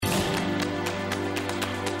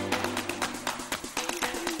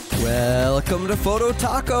Welcome to Photo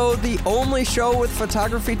Taco, the only show with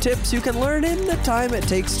photography tips you can learn in the time it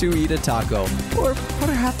takes to eat a taco, or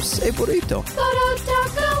perhaps a burrito. Photo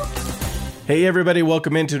Taco! Hey everybody,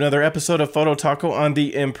 welcome into another episode of Photo Taco on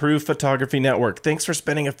the Improved Photography Network. Thanks for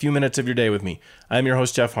spending a few minutes of your day with me. I'm your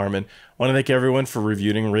host, Jeff Harmon. I want to thank everyone for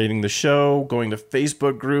reviewing and rating the show, going to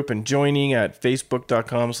Facebook group, and joining at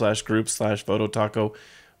facebook.com/group/phototaco.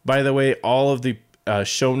 By the way, all of the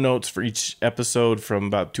show notes for each episode from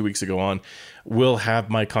about 2 weeks ago on will have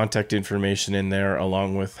my contact information in there,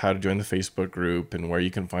 along with how to join the Facebook group and where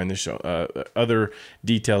you can find the show, other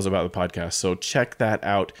details about the podcast. So check that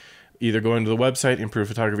out. Either going to the website,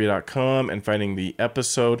 improvephotography.com, and finding the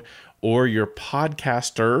episode, or your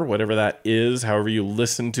podcaster, whatever that is, however you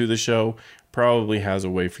listen to the show, probably has a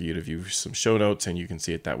way for you to view some show notes, and you can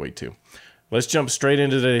see it that way too. Let's jump straight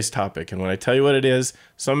into today's topic. And when I tell you what it is,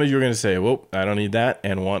 some of you are going to say, whoa, I don't need that,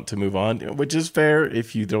 and want to move on, which is fair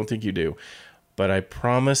if you don't think you do. But I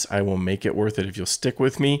promise I will make it worth it if you'll stick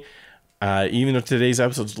with me. Even though today's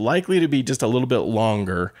episode is likely to be just a little bit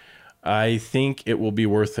longer, I think it will be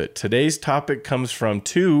worth it. Today's topic comes from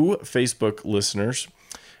two listeners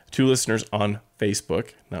on Facebook,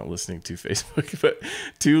 not listening to Facebook, but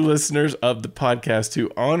two listeners of the podcast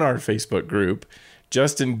who on our Facebook group.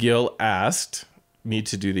 Justin Gill asked me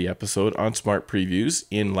to do the episode on smart previews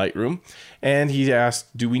in Lightroom, and he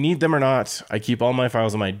asked, do we need them or not? I keep all my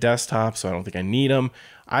files on my desktop, so I don't think I need them.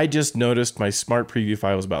 I just noticed my smart preview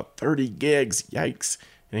file is about 30 gigs. Yikes.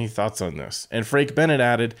 Any thoughts on this? And Frank Bennett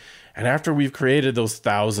added, and after we've created those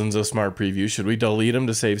thousands of smart previews, should we delete them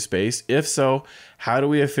to save space? If so, how do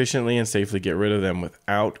we efficiently and safely get rid of them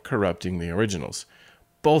without corrupting the originals?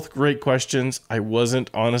 Both great questions. I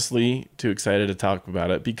wasn't honestly too excited to talk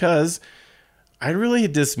about it because I really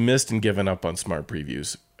had dismissed and given up on smart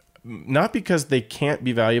previews. Not because they can't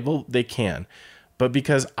be valuable, they can, but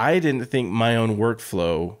because I didn't think my own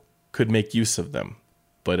workflow could make use of them.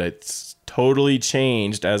 But it's totally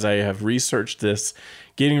changed as I have researched this,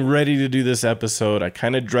 getting ready to do this episode. I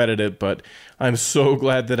kind of dreaded it, but I'm so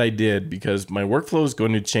glad that I did because my workflow is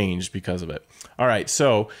going to change because of it. All right,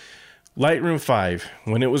 so Lightroom 5,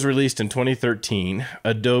 when it was released in 2013,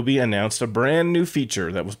 Adobe announced a brand new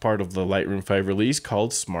feature that was part of the Lightroom 5 release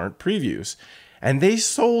called Smart Previews. And they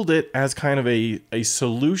sold it as kind of a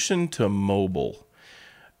solution to mobile.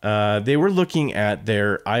 They were looking at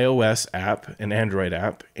their iOS app and Android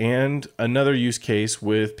app and another use case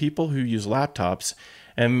with people who use laptops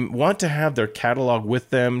and want to have their catalog with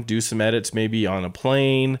them, do some edits maybe on a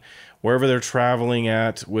plane, wherever they're traveling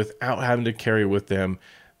at, without having to carry with them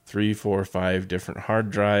 3, 4, 5 different hard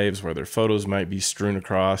drives where their photos might be strewn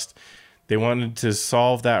across. They wanted to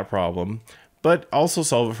solve that problem, but also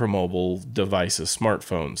solve it for mobile devices,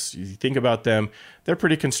 smartphones. You think about them, they're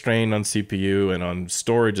pretty constrained on CPU and on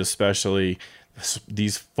storage especially.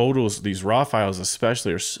 These photos, these raw files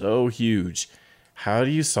especially, are so huge. How do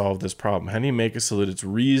you solve this problem? How do you make it so that it's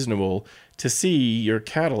reasonable to see your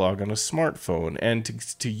catalog on a smartphone and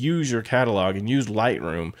to use your catalog and use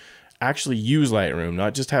Lightroom, actually use Lightroom,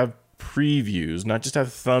 not just have previews, not just have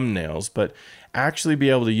thumbnails, but actually be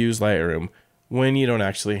able to use Lightroom when you don't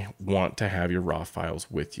actually want to have your raw files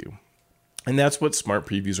with you. And that's what smart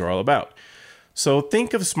previews are all about. So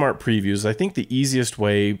think of smart previews. I think the easiest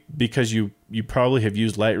way, because you probably have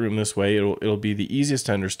used Lightroom this way, it'll be the easiest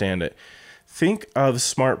to understand it. Think of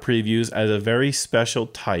smart previews as a very special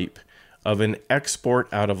type of an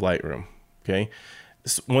export out of Lightroom. Okay,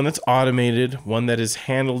 one that's automated, one that is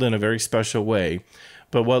handled in a very special way.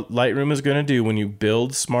 But what Lightroom is going to do when you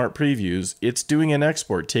build smart previews, it's doing an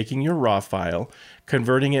export, taking your raw file,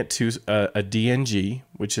 converting it to a DNG,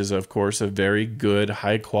 which is, of course, a very good,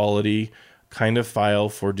 high-quality kind of file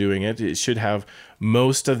for doing it. It should have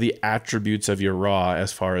most of the attributes of your raw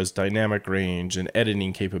as far as dynamic range and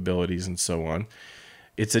editing capabilities and so on.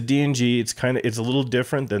 It's a DNG. It's a little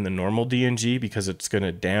different than the normal DNG because it's going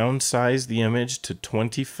to downsize the image to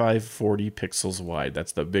 2540 pixels wide.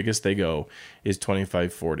 That's the biggest they go, is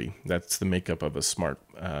 2540. That's the makeup of a smart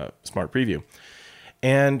preview.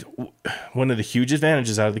 And one of the huge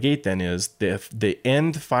advantages out of the gate then is the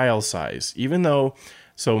end file size. Even though,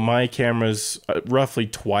 so my camera's roughly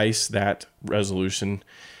twice that resolution,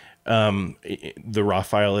 the raw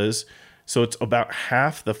file is. So it's about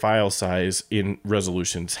half the file size in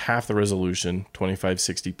resolutions, half the resolution,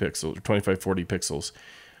 2560 pixels or 2540 pixels,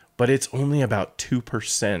 but it's only about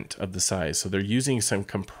 2% of the size. So they're using some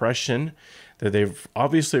compression that they've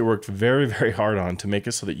obviously worked very, very hard on to make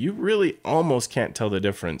it so that you really almost can't tell the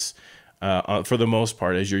difference for the most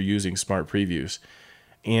part as you're using smart previews.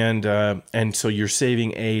 And so you're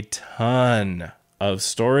saving a ton of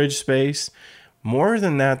storage space, More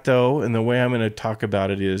than that, though, and the way I'm going to talk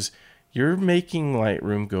about it is you're making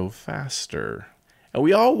Lightroom go faster. And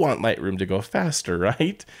we all want Lightroom to go faster,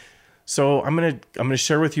 right? So I'm gonna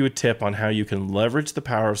share with you a tip on how you can leverage the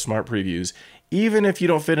power of smart previews, even if you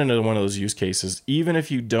don't fit into one of those use cases, even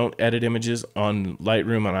if you don't edit images on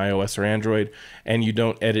Lightroom on iOS or Android, and you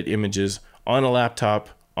don't edit images on a laptop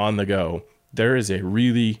on the go. There is a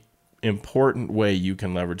really important way you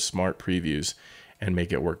can leverage smart previews and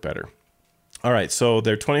make it work better. All right, so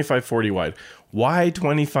they're 2540 wide. Why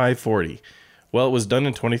 2540? Well, it was done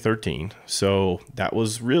in 2013, so that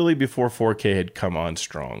was really before 4K had come on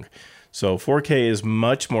strong. So 4K is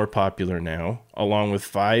much more popular now, along with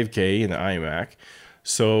 5K in the iMac.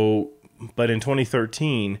 So, but in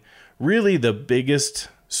 2013, really the biggest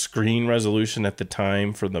screen resolution at the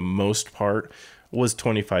time, for the most part, was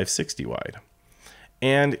 2560 wide.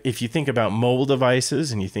 And if you think about mobile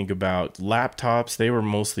devices and you think about laptops, they were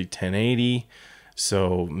mostly 1080, so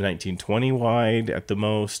 1920 wide at the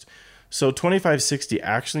most. So 2560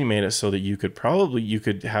 actually made it so that you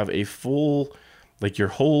could have a full, like your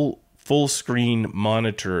whole full screen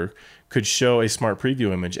monitor could show a smart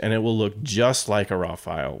preview image, and it will look just like a raw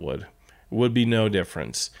file would. It would be no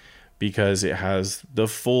difference because it has the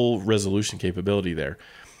full resolution capability there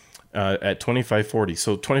at 2540.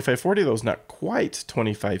 So 2540 though is not quite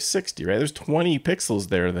 2560, right? There's 20 pixels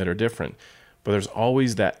there that are different. But there's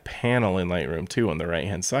always that panel in Lightroom too on the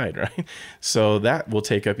right-hand side, right? So that will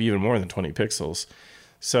take up even more than 20 pixels.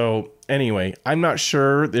 So anyway, I'm not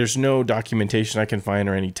sure. There's no documentation I can find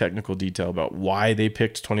or any technical detail about why they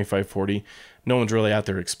picked 2540. No one's really out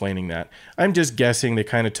there explaining that. I'm just guessing they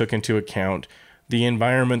kind of took into account the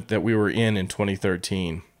environment that we were in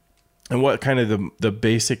 2013 and what kind of the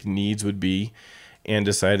basic needs would be, and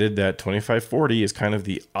decided that 2540 is kind of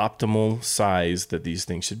the optimal size that these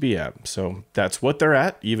things should be at. So that's what they're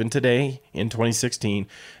at. Even today in 2016,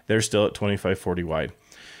 they're still at 2540 wide.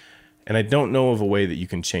 And I don't know of a way that you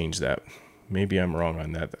can change that. Maybe I'm wrong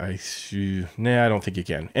on that. I don't think you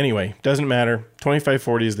can. Anyway, doesn't matter.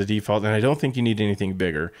 2540 is the default, and I don't think you need anything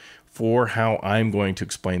bigger for how I'm going to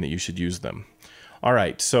explain that you should use them. All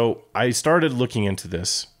right, so I started looking into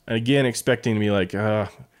this, again, expecting to be like,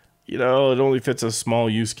 it only fits a small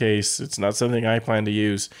use case. It's not something I plan to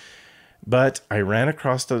use. But I ran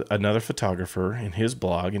across another photographer in his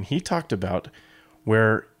blog, and he talked about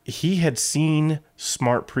where he had seen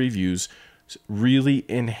smart previews really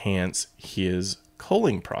enhance his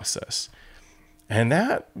culling process. And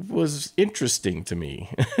that was interesting to me.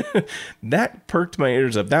 That perked my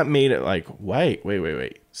ears up. That made it like, wait.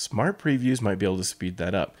 Smart previews might be able to speed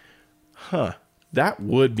that up. That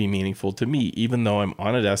would be meaningful to me, even though I'm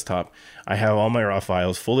on a desktop. I have all my raw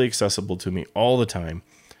files fully accessible to me all the time.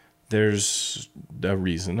 There's a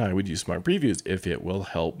reason I would use smart previews if it will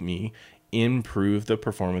help me improve the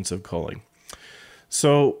performance of culling.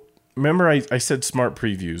 So remember I said smart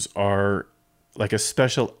previews are like a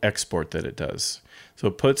special export that it does. So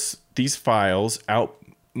it puts these files out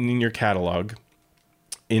in your catalog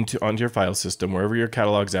onto your file system. Wherever your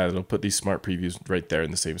catalog's at, it'll put these smart previews right there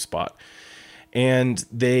in the same spot. And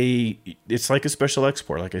it's like a special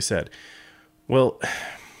export, like I said. Well,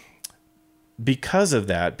 because of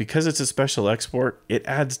that, because it's a special export, it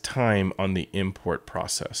adds time on the import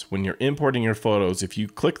process. When you're importing your photos, if you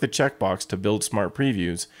click the checkbox to build smart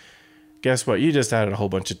previews, guess what? You just added a whole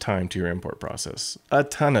bunch of time to your import process. A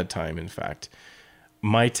ton of time, in fact.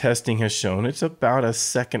 My testing has shown it's about a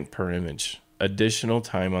second per image, additional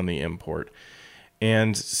time on the import.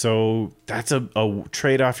 And so that's a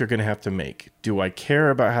trade-off you're going to have to make. Do I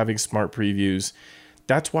care about having smart previews?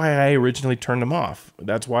 That's why I originally turned them off.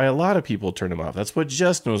 That's why a lot of people turned them off. That's what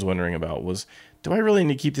Justin was wondering about was, do I really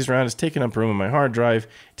need to keep these around? It's taking up room on my hard drive.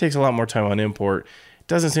 It takes a lot more time on import. It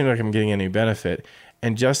doesn't seem like I'm getting any benefit.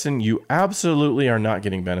 And Justin, you absolutely are not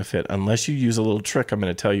getting benefit unless you use a little trick I'm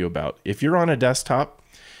going to tell you about. If you're on a desktop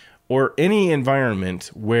or any environment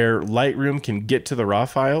where Lightroom can get to the raw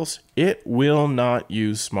files, it will not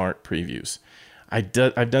use smart previews. I've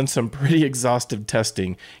done some pretty exhaustive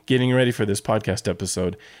testing getting ready for this podcast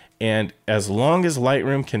episode, and as long as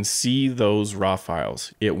Lightroom can see those raw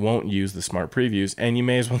files, it won't use the smart previews, and you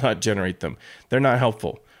may as well not generate them. They're not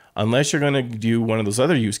helpful. Unless you're going to do one of those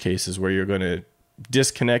other use cases where you're going to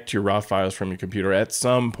disconnect your raw files from your computer at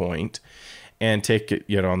some point and take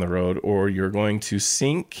it on the road, or you're going to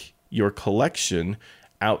sync your collection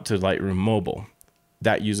out to Lightroom Mobile.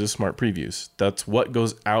 That uses smart previews. That's what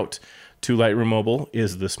goes out to Lightroom Mobile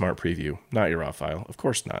is the smart preview, not your raw file. Of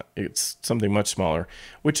course not. It's something much smaller,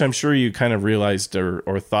 which I'm sure you kind of realized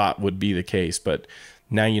or thought would be the case, but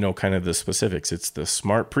now you know kind of the specifics. It's the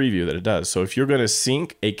smart preview that it does. So if you're going to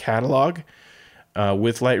sync a catalog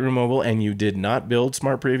with Lightroom Mobile and you did not build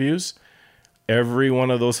smart previews, every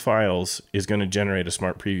one of those files is going to generate a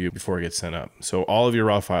smart preview before it gets sent up. So all of your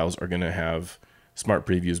raw files are going to have smart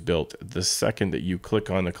previews built. The second that you click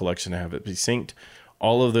on the collection to have it be synced,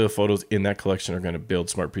 all of the photos in that collection are going to build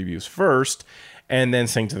smart previews first and then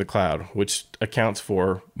sync to the cloud, which accounts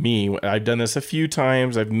for me. I've done this a few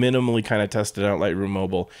times. I've minimally kind of tested out Lightroom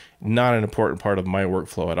Mobile, not an important part of my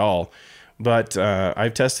workflow at all. But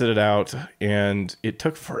I've tested it out and it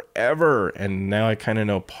took forever. And now I kind of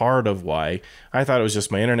know part of why. I thought it was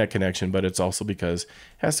just my internet connection, but it's also because it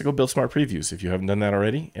has to go build smart previews. If you haven't done that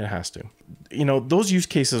already, it has to. You know, those use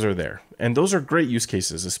cases are there. And those are great use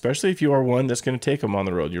cases, especially if you are one that's going to take them on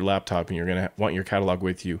the road, your laptop, and you're going to want your catalog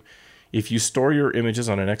with you. If you store your images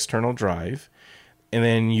on an external drive, and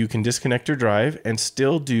then you can disconnect your drive and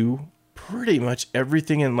still do pretty much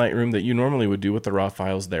everything in Lightroom that you normally would do with the raw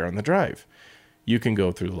files there on the drive. You can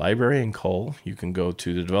go through the library and cull. You can go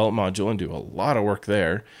to the develop module and do a lot of work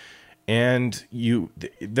there. And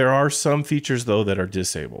there are some features, though, that are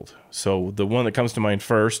disabled. So the one that comes to mind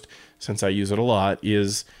first, since I use it a lot,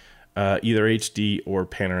 is either HD or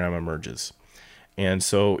panorama merges. And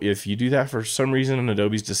so if you do that for some reason, and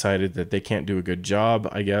Adobe's decided that they can't do a good job,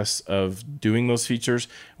 I guess, of doing those features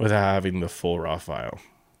without having the full raw file.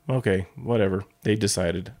 Okay, whatever. They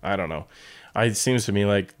decided. I don't know. It seems to me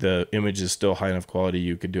like the image is still high enough quality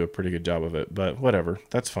you could do a pretty good job of it, but whatever,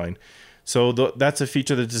 that's fine. So that's a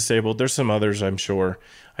feature that's disabled. There's some others, I'm sure.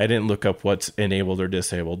 I didn't look up what's enabled or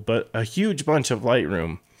disabled, but a huge bunch of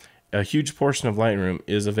Lightroom, a huge portion of Lightroom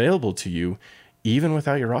is available to you even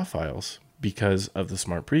without your raw files because of the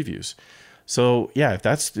smart previews. So yeah,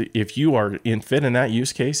 if you are fit in that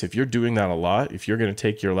use case, if you're doing that a lot, if you're going to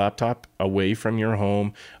take your laptop away from your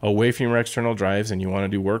home, away from your external drives, and you want to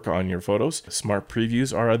do work on your photos, smart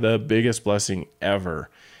previews are the biggest blessing ever,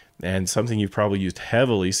 and something you've probably used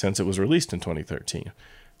heavily since it was released in 2013.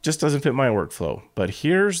 Just doesn't fit my workflow, but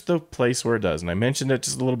here's the place where it does, and I mentioned it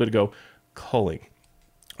just a little bit ago, culling.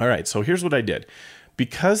 All right, so here's what I did.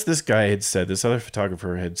 Because this other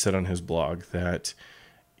photographer had said on his blog that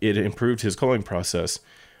it improved his culling process,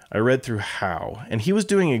 I read through how, and he was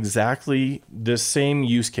doing exactly the same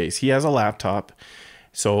use case. He has a laptop,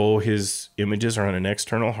 so his images are on an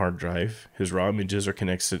external hard drive. His raw images are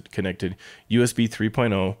connected USB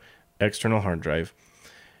 3.0 external hard drive.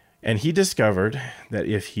 And he discovered that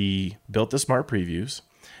if he built the smart previews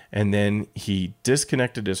and then he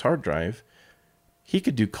disconnected his hard drive, he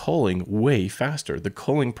could do culling way faster. The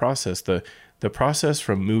culling process, the process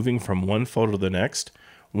from moving from one photo to the next,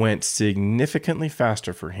 went significantly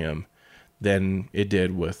faster for him than it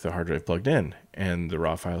did with the hard drive plugged in and the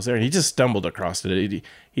raw files there. And he just stumbled across it.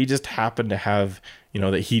 He just happened to have,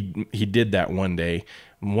 that he did that one day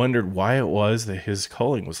and wondered why it was that his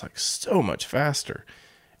culling was like so much faster.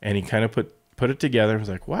 And he kind of put it together and was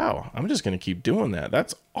like, wow, I'm just going to keep doing that.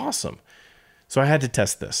 That's awesome. So I had to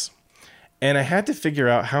test this. And I had to figure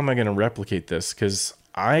out how am I going to replicate this, because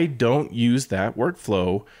I don't use that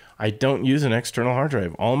workflow. I don't use an external hard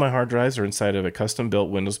drive. All my hard drives are inside of a custom-built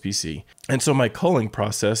Windows PC. And so my culling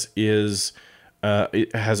process it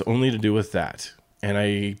has only to do with that. And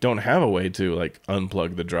I don't have a way to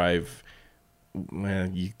unplug the drive. Well,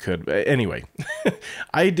 you could. Anyway,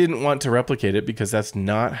 I didn't want to replicate it because that's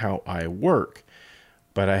not how I work.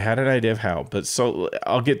 But I had an idea of how. But so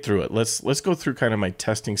I'll get through it. Let's go through kind of my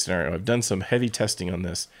testing scenario. I've done some heavy testing on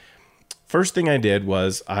this. First thing I did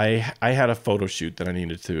was I had a photo shoot that I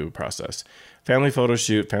needed to process. Family photo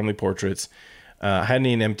shoot, family portraits. I hadn't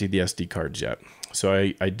even emptied the SD cards yet.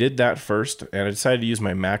 So I did that first, and I decided to use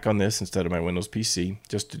my Mac on this instead of my Windows PC,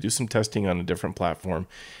 just to do some testing on a different platform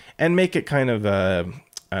and make it kind of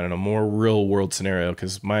more real world scenario,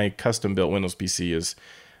 because my custom built Windows PC has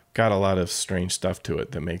got a lot of strange stuff to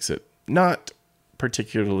it that makes it not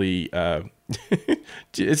particularly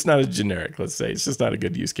it's not as generic, let's say. It's just not a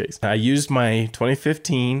good use case. I used my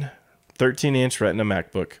 2015 13-inch Retina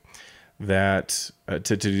MacBook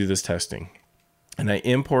to do this testing. And I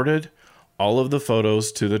imported all of the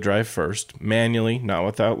photos to the drive first, manually,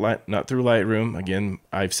 not through Lightroom. Again,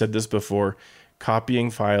 I've said this before,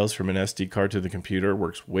 copying files from an SD card to the computer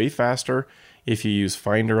works way faster if you use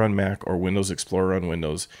Finder on Mac or Windows Explorer on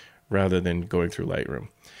Windows rather than going through Lightroom.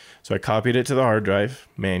 So I copied it to the hard drive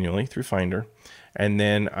manually through Finder, and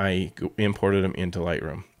then I imported them into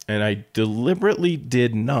Lightroom. And I deliberately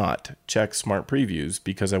did not check smart previews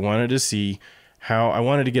because I wanted to see I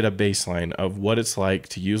wanted to get a baseline of what it's like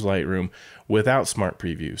to use Lightroom without smart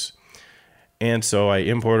previews. And so I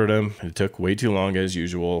imported them. It took way too long as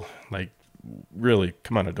usual. Really,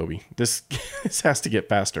 come on, Adobe. This has to get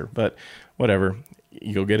faster, but whatever.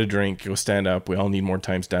 you go get a drink, go stand up. We all need more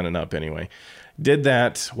time standing up anyway. Did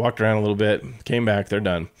that, walked around a little bit, came back, they're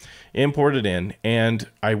done. Imported in, and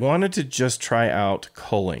I wanted to just try out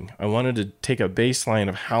culling. I wanted to take a baseline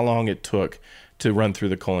of how long it took to run through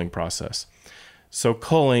the culling process. So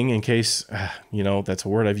culling, in case, that's a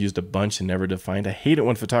word I've used a bunch and never defined. I hate it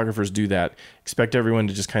when photographers do that. Expect everyone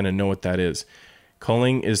to just kind of know what that is.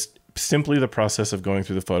 Culling is simply the process of going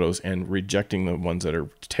through the photos and rejecting the ones that are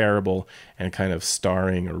terrible and kind of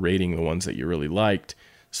starring or rating the ones that you really liked,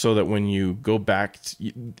 so that when you go back,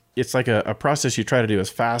 it's like a process you try to do as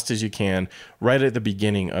fast as you can right at the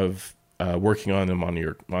beginning of working on them on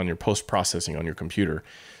your post-processing on your computer,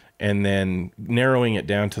 and then narrowing it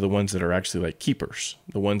down to the ones that are actually like keepers,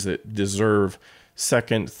 the ones that deserve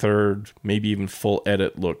second, third, maybe even full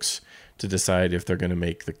edit looks to decide if they're going to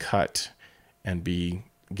make the cut and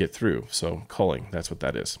get through. So culling, that's what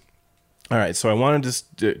that is. All right, so I wanted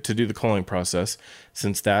to do the culling process,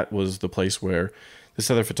 since that was the place where this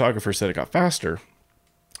other photographer said it got faster.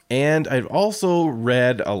 And I've also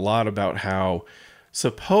read a lot about how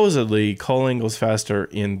supposedly culling goes faster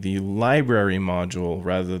in the library module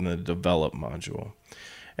rather than the develop module.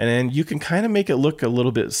 And then you can kind of make it look a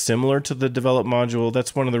little bit similar to the develop module.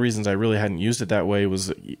 That's one of the reasons I really hadn't used it that way,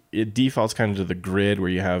 was it defaults kind of to the grid where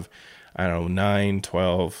you have, 9,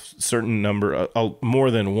 12, certain number, more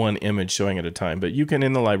than one image showing at a time. But you can,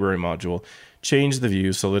 in the library module, change the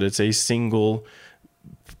view so that it's a single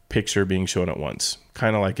picture being shown at once,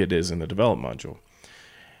 kind of like it is in the develop module.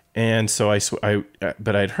 And so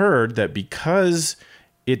but I'd heard that because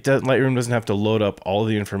Lightroom doesn't have to load up all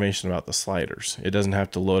the information about the sliders. It doesn't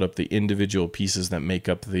have to load up the individual pieces that make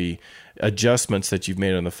up the adjustments that you've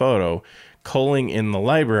made on the photo. Culling in the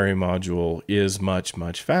library module is much,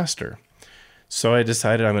 much faster. So I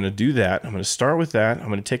decided I'm going to do that. I'm going to start with that. I'm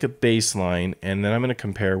going to take a baseline, and then I'm going to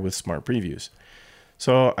compare with Smart Previews.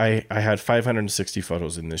 So I had 560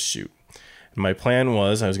 photos in this shoot. My plan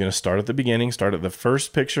was I was going to start at the beginning, start at the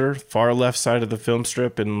first picture, far left side of the film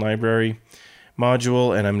strip in library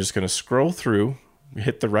module, and I'm just going to scroll through,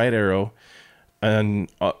 hit the right arrow,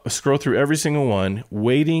 and scroll through every single one,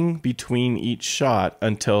 waiting between each shot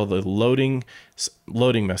until the loading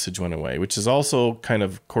message went away, which is also kind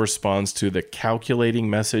of corresponds to the calculating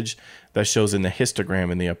message that shows in the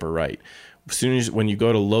histogram in the upper right. As soon as when you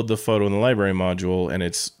go to load the photo in the library module and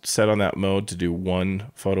it's set on that mode to do one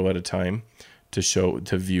photo at a time,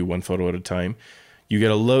 to view one photo at a time, you get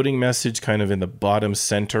a loading message kind of in the bottom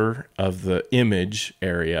center of the image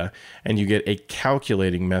area, and you get a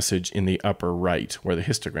calculating message in the upper right where the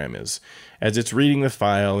histogram is. As it's reading the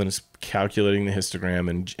file and it's calculating the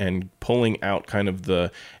histogram and pulling out kind of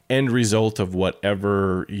the end result of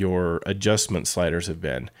whatever your adjustment sliders have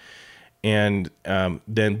been. And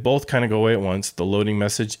then both kind of go away at once. The loading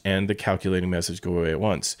message and the calculating message go away at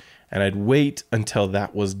once. And I'd wait until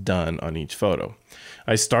that was done on each photo.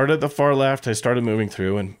 I started at the far left. I started moving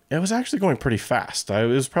through, and it was actually going pretty fast. It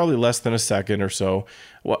was probably less than a second or so.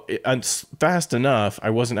 Well, fast enough, I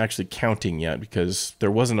wasn't actually counting yet because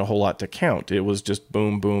there wasn't a whole lot to count. It was just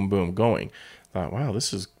boom, boom, boom going. I thought, wow,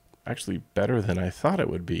 this is actually better than I thought it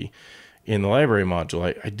would be. In the library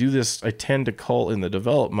module, I do this. I tend to cull in the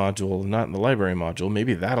develop module, not in the library module.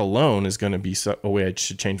 Maybe that alone is going to be a way I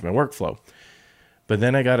should change my workflow. But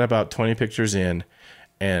then I got about 20 pictures in,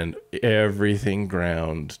 and everything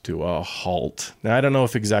ground to a halt. Now, I don't know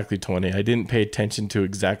if exactly 20. I didn't pay attention to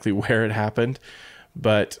exactly where it happened,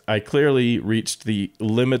 but I clearly reached the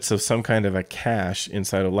limits of some kind of a cache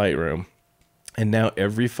inside of Lightroom. And now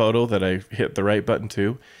every photo that I hit the right button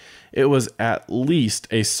to, it was at least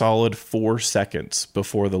a solid 4 seconds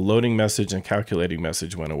before the loading message and calculating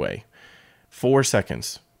message went away. 4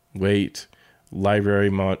 seconds. Wait. Library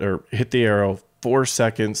mod, or hit the arrow. 4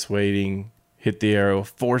 seconds waiting. Hit the arrow.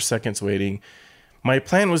 4 seconds waiting. My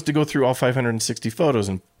plan was to go through all 560 photos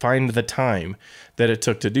and find the time that it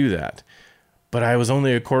took to do that. But I was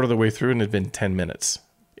only a quarter of the way through, and it had been 10 minutes.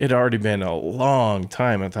 It had already been a long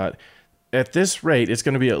time. I thought, at this rate, it's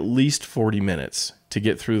going to be at least 40 minutes to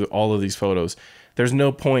get through all of these photos. There's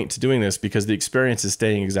no point to doing this because the experience is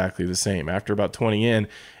staying exactly the same. After about 20 in,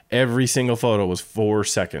 every single photo was 4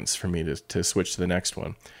 seconds for me to switch to the next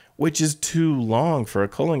one, which is too long for a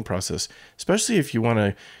culling process, especially if you want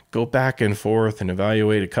to go back and forth and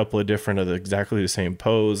evaluate a couple of different of exactly the same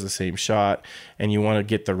pose, the same shot, and you want to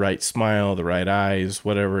get the right smile, the right eyes,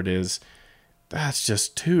 whatever it is. That's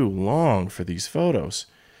just too long for these photos.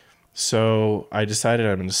 So I decided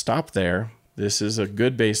I'm going to stop there. This is a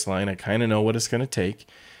good baseline. I kind of know what it's going to take.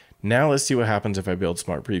 Now let's see what happens if I build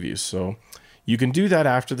Smart Previews. So You can do that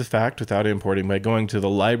after the fact without importing by going to the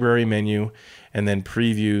library menu and then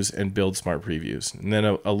previews and build smart previews. And then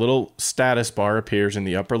a little status bar appears in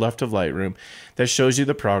the upper left of Lightroom that shows you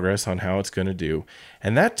the progress on how it's going to do.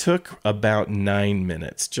 And that took about 9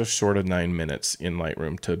 minutes, just short of 9 minutes in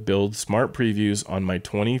Lightroom to build smart previews on my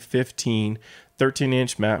 2015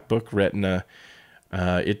 13-inch MacBook Retina.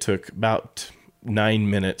 It took about 9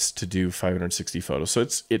 minutes to do 560 photos. So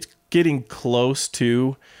it's getting close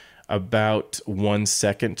to about 1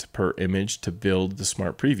 second per image to build the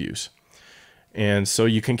smart previews. And so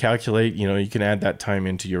you can calculate, you can add that time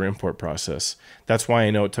into your import process. That's why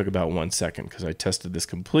I know it took about 1 second, because I tested this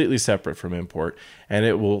completely separate from import, and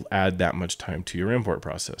it will add that much time to your import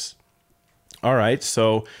process. All right,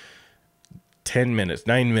 so 10 minutes,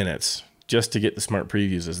 9 minutes just to get the smart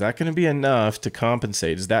previews. Is that going to be enough to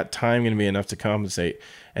compensate? Is that time going to be enough to compensate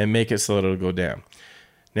and make it so that it'll go down?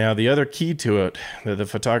 Now, the other key to it that the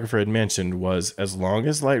photographer had mentioned was as long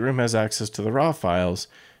as Lightroom has access to the raw files,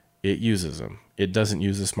 it uses them. It doesn't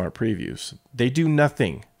use the smart previews. They do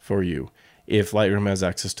nothing for you if Lightroom has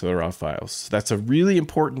access to the raw files. So that's a really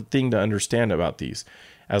important thing to understand about these.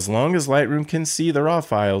 As long as Lightroom can see the raw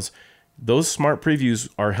files, those smart previews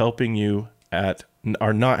are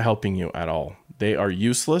not helping you at all. They are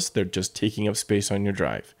useless. They're just taking up space on your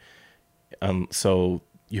drive. So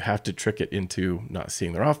you have to trick it into not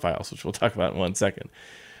seeing the raw files, which we'll talk about in 1 second.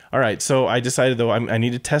 All right, so I decided, though, I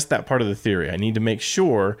need to test that part of the theory. I need to make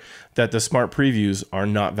sure that the smart previews are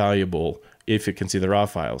not valuable if it can see the raw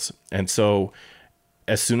files. And so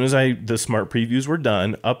as soon as the smart previews were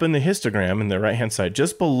done, up in the histogram in the right-hand side,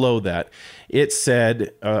 just below that, it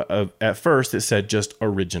said, at first, it said just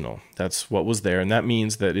original. That's what was there, and that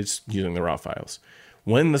means that it's using the raw files.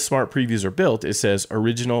 When the smart previews are built, it says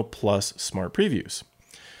original plus smart previews.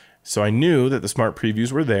 So I knew that the smart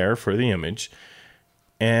previews were there for the image.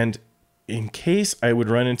 And in case I would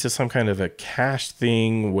run into some kind of a cache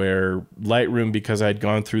thing where Lightroom, because I'd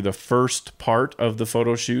gone through the first part of the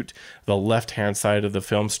photo shoot, the left-hand side of the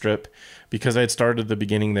film strip, because I'd started at the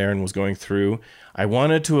beginning there and was going through, I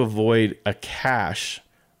wanted to avoid a cache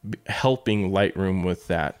helping Lightroom with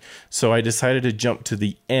that. So I decided to jump to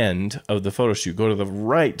the end of the photo shoot, go to the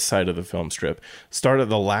right side of the film strip, start at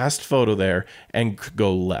the last photo there, and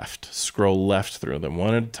go left, scroll left through them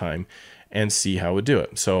one at a time and see how it would do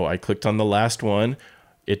it. So I clicked on the last one.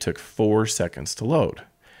 It took 4 seconds to load.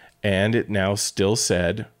 And it now still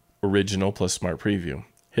said original plus smart preview.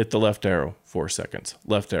 Hit the left arrow, 4 seconds.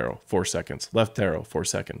 Left arrow, 4 seconds. Left arrow, 4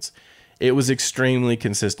 seconds. It was extremely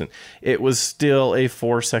consistent. It was still a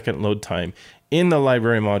 4-second load time in the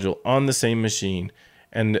library module on the same machine.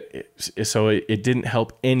 And so it didn't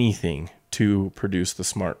help anything to produce the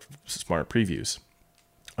smart previews.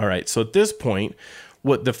 All right, so at this point,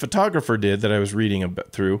 what the photographer did that I was reading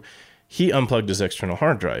through, he unplugged his external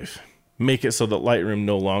hard drive, make it so that Lightroom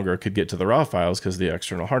no longer could get to the raw files because the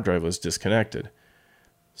external hard drive was disconnected.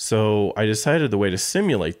 So I decided the way to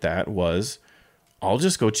simulate that was I'll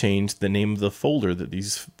just go change the name of the folder that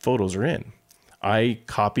these photos are in. I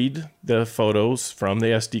copied the photos from the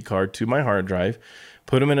SD card to my hard drive,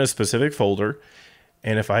 put them in a specific folder,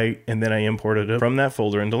 and then I imported it from that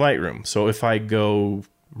folder into Lightroom. So if I go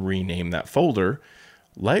rename that folder,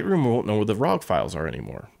 Lightroom won't know where the raw files are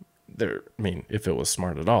anymore. If it was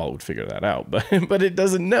smart at all, it would figure that out, but it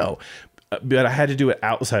doesn't know. But I had to do it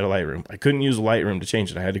outside of Lightroom. I couldn't use Lightroom to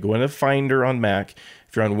change it. I had to go into Finder on Mac.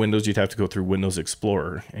 If you're on Windows, you'd have to go through Windows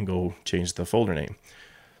Explorer and go change the folder name.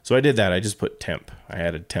 So I did that. I just put temp. I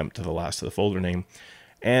added temp to the last of the folder name.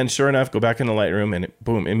 And sure enough, go back into Lightroom and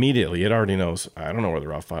boom, immediately it already knows. I don't know where the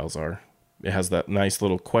raw files are. It has that nice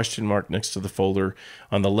little question mark next to the folder.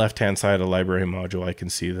 On the left-hand side of the library module, I can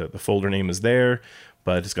see that the folder name is there,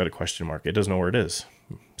 but it's got a question mark. It doesn't know where it is.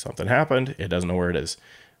 Something happened. It doesn't know where it is.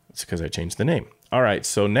 It's because I changed the name. All right,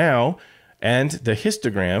 so now, and the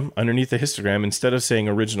histogram, underneath the histogram, instead of saying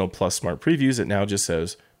original plus smart previews, it now just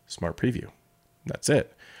says smart preview. That's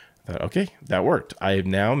it. I thought, okay, that worked. I have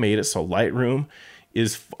now made it so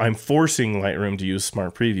I'm forcing Lightroom to use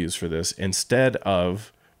smart previews for this instead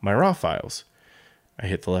of my raw files. I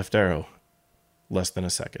hit the left arrow, less than a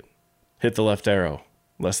second. Hit the left arrow,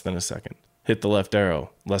 less than a second. Hit the left arrow,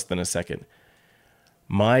 less than a second.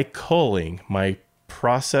 My culling, my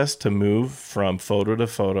process to move from photo to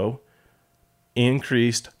photo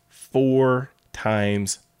increased 4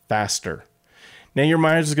 times faster. Now your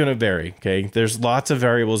mileage is going to vary, okay? There's lots of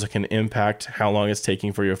variables that can impact how long it's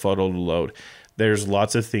taking for your photo to load. There's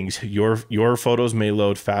lots of things. Your photos may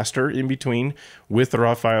load faster in between with the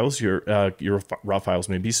raw files. Your raw files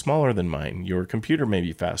may be smaller than mine. Your computer may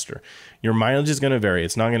be faster. Your mileage is going to vary.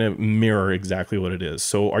 It's not going to mirror exactly what it is.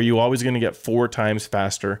 So are you always going to get 4 times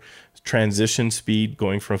faster transition speed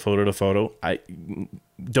going from photo to photo? I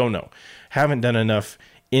don't know. Haven't done enough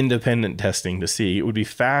independent testing to see. It would be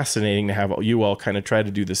fascinating to have you all kind of try to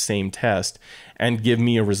do the same test and give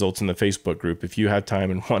me your results in the Facebook group if you have time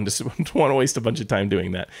and want to waste a bunch of time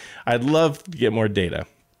doing that. I'd love to get more data.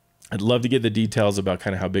 I'd love to get the details about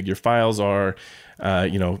kind of how big your files are,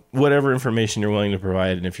 whatever information you're willing to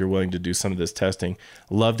provide. And if you're willing to do some of this testing,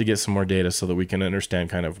 love to get some more data so that we can understand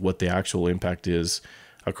kind of what the actual impact is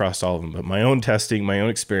across all of them. But my own testing, my own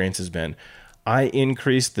experience has been, I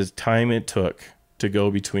increased the time it took to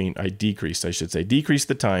go between, decreased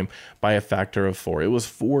the time by a factor of 4. It was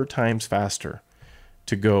 4 times faster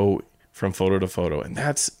to go from photo to photo. And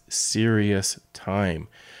that's serious time.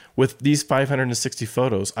 With these 560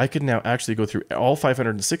 photos, I could now actually go through all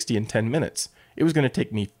 560 in 10 minutes. It was going to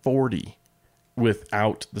take me 40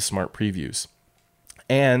 without the smart previews.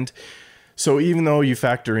 And so even though you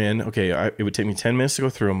factor in, it would take me 10 minutes to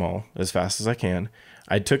go through them all as fast as I can.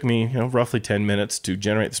 It took me, roughly 10 minutes to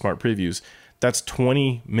generate the smart previews. That's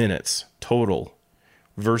 20 minutes total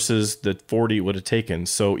versus the 40 would have taken.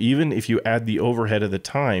 So even if you add the overhead of the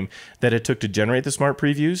time that it took to generate the smart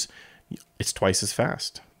previews, it's twice as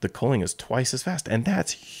fast. The culling is twice as fast. And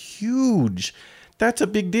that's huge. That's a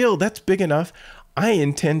big deal. That's big enough. I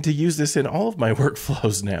intend to use this in all of my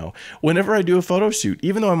workflows now. Whenever I do a photo shoot,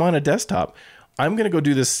 even though I'm on a desktop, I'm going to go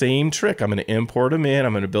do the same trick. I'm going to import them in.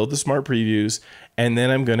 I'm going to build the smart previews. And then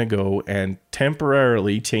I'm going to go and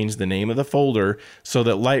temporarily change the name of the folder so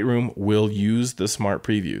that Lightroom will use the smart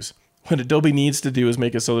previews. What Adobe needs to do is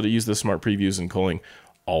make it so that it uses the smart previews and culling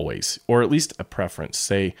always, or at least a preference.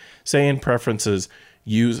 Say in preferences,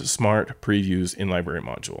 use smart previews in library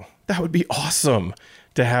module. That would be awesome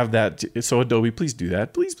to have that. So Adobe, please do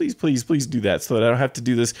that. Please do that so that I don't have to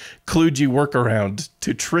do this kludgy workaround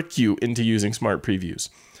to trick you into using smart previews.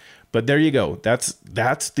 But there you go. That's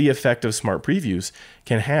the effect of smart previews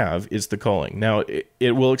can have, is the culling. Now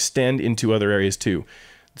it will extend into other areas too.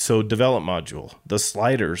 So develop module, the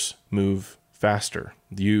sliders move faster.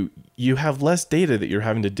 You have less data that you're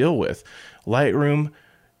having to deal with. Lightroom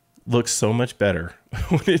looks so much better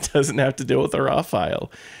when it doesn't have to deal with a raw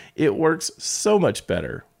file. It works so much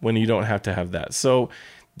better when you don't have to have that. So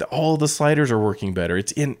all the sliders are working better.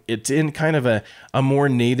 It's in kind of a more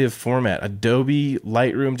native format. Adobe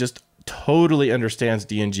Lightroom just totally understands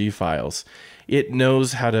DNG files. It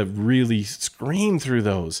knows how to really scream through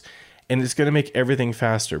those, and it's going to make everything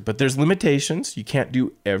faster. But there's limitations. You can't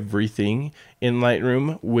do everything in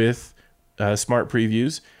Lightroom with smart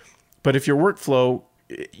previews. But if your workflow,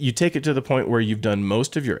 you take it to the point where you've done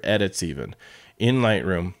most of your edits even in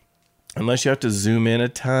Lightroom, unless you have to zoom in a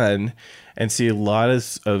ton and see a lot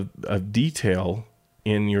of detail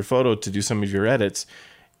in your photo to do some of your edits,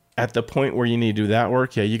 at the point where you need to do that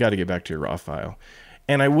work, you got to get back to your raw file.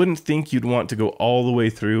 And I wouldn't think you'd want to go all the way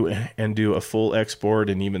through and do a full export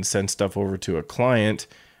and even send stuff over to a client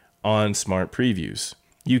on smart previews.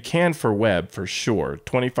 You can for web, for sure.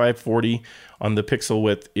 2540 on the pixel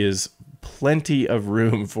width is plenty of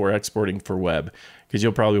room for exporting for web, because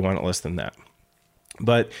you'll probably want it less than that.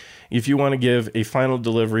 But if you want to give a final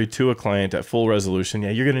delivery to a client at full resolution,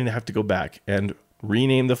 you're going to have to go back and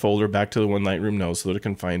rename the folder back to the one Lightroom knows so that it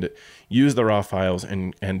can find it, use the raw files,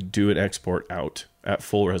 and do an export out at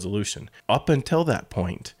full resolution. Up until that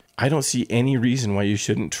point, I don't see any reason why you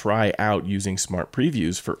shouldn't try out using smart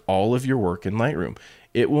previews for all of your work in Lightroom.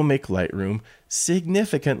 It will make Lightroom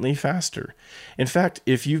significantly faster. In fact,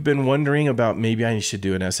 if you've been wondering about maybe I should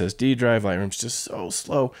do an SSD drive, Lightroom's just so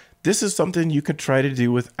slow, this is something you could try to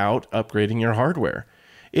do without upgrading your hardware.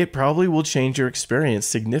 It probably will change your experience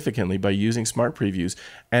significantly by using smart previews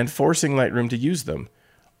and forcing Lightroom to use them,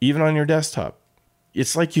 even on your desktop.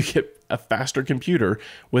 It's like you get a faster computer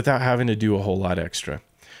without having to do a whole lot extra.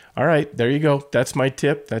 All right, there you go. That's my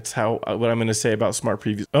tip. That's what I'm going to say about smart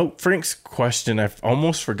previews. Oh, Frank's question. I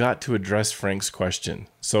almost forgot to address Frank's question.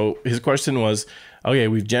 So his question was, okay,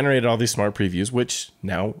 we've generated all these smart previews, which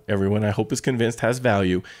now everyone I hope is convinced has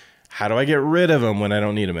value. How do I get rid of them when I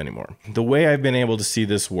don't need them anymore? The way I've been able to see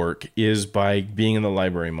this work is by being in the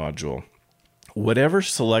library module. Whatever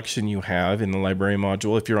selection you have in the library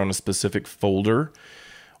module, if you're on a specific folder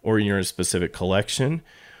or you're in a specific collection,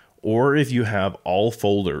 or if you have all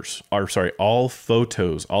photos, all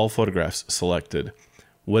photographs selected,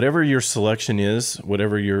 whatever your selection is,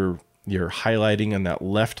 whatever you're highlighting on that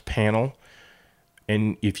left panel,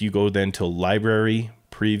 and if you go then to library,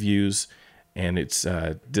 previews, and it's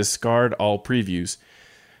discard all previews,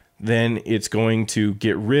 then it's going to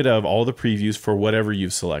get rid of all the previews for whatever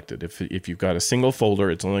you've selected. If you've got a single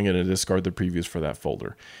folder, it's only going to discard the previews for that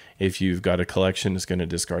folder. If you've got a collection, it's going to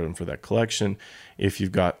discard them for that collection. If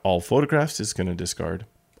you've got all photographs, it's going to discard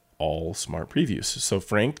all smart previews. So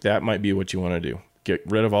Frank, that might be what you want to do. Get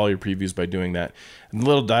rid of all your previews by doing that. And the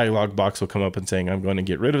little dialog box will come up and saying, I'm going to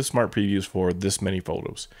get rid of smart previews for this many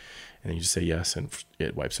photos. And you just say yes, and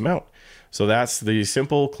it wipes them out. So that's the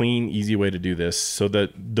simple, clean, easy way to do this. So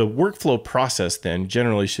that the workflow process then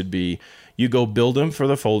generally should be, you go build them for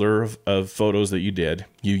the folder of photos that you did.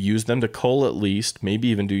 You use them to cull at least, maybe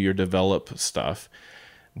even do your develop stuff.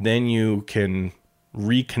 Then you can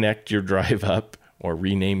reconnect your drive up or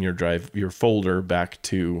rename your folder back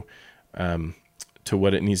to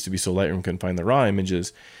what it needs to be so Lightroom can find the raw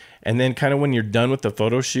images. And then kind of when you're done with the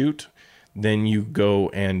photo shoot, then you go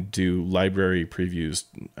and do library previews,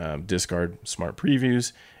 discard smart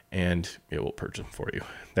previews, and it will purge them for you.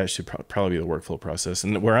 That should probably be the workflow process.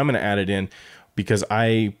 And where I'm going to add it in, because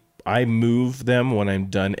I move them when I'm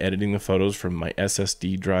done editing the photos from my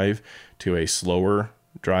SSD drive to a slower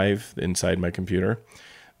drive inside my computer.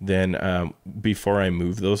 Then before I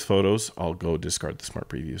move those photos, I'll go discard the smart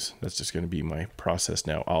previews. That's just going to be my process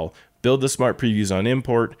now. I'll build the smart previews on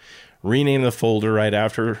import, rename the folder right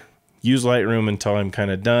after, use Lightroom until I'm kind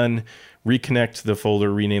of done, reconnect the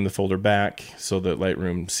folder, rename the folder back so that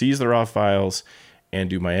Lightroom sees the raw files, and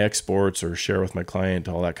do my exports or share with my client,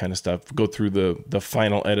 all that kind of stuff. Go through the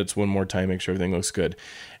final edits one more time, make sure everything looks good.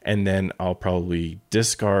 And then I'll probably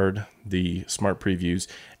discard the smart previews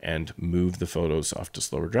and move the photos off to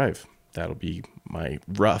slower drive. That'll be my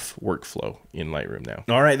rough workflow in Lightroom now.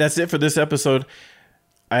 All right, that's it for this episode.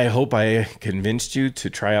 I hope I convinced you to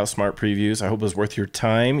try out smart previews. I hope it was worth your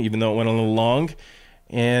time, even though it went a little long.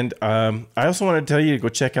 And I also want to tell you to go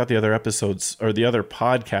check out the other episodes or the other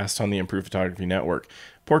podcasts on the Improved Photography Network.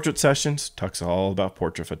 Portrait Sessions talks all about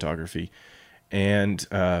portrait photography. And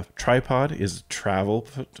Tripod is travel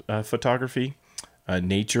photography,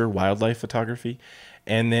 nature, wildlife photography.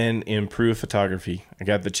 And then Improved Photography. I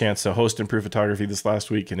got the chance to host Improved Photography this last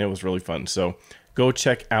week, and it was really fun. So go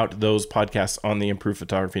check out those podcasts on the Improved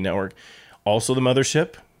Photography Network. Also the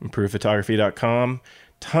mothership, improvedphotography.com.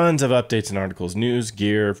 Tons of updates and articles, news,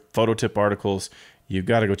 gear, photo tip articles. You've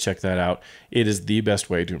got to go check that out. It is the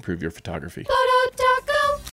best way to improve your photography.